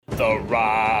The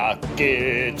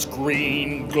rocket's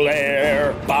green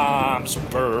glare, bombs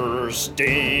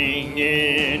bursting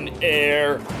in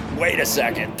air. Wait a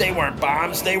second, they weren't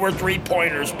bombs, they were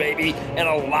three-pointers, baby, and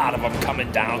a lot of them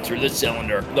coming down through the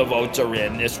cylinder. The votes are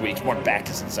in. This week's More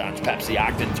Backus & Sons Pepsi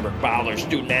Ogdensburg Bowler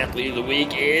Student Athlete of the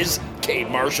Week is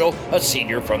Kade Marshall, a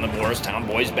senior from the Morristown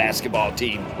boys basketball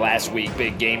team. Last week,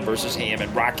 big game versus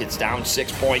Hammond. Rockets down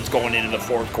 6 points going into the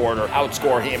fourth quarter.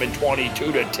 Outscore Hammond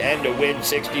 22-10 to win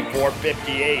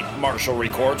 64-58. Marshall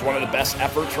records one of the best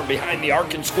efforts from behind the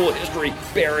arc in school history,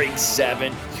 bearing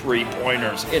 7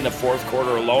 three-pointers. In the fourth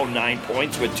quarter alone, 9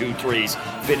 points with 2 threes.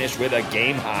 Finished with a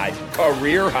game-high,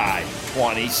 career-high,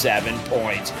 27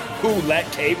 points. Who let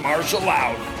Kade Marshall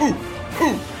out? Who?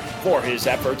 For his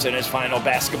efforts in his final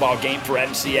basketball game for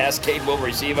MCS, Kade will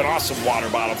receive an awesome water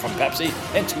bottle from Pepsi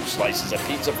and 2 slices of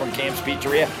pizza from Cam's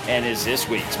Pizzeria, and is this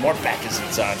week's More Backus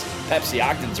 & Sons Pepsi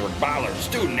Ogdensburg Bowler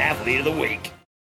Student Athlete of the Week.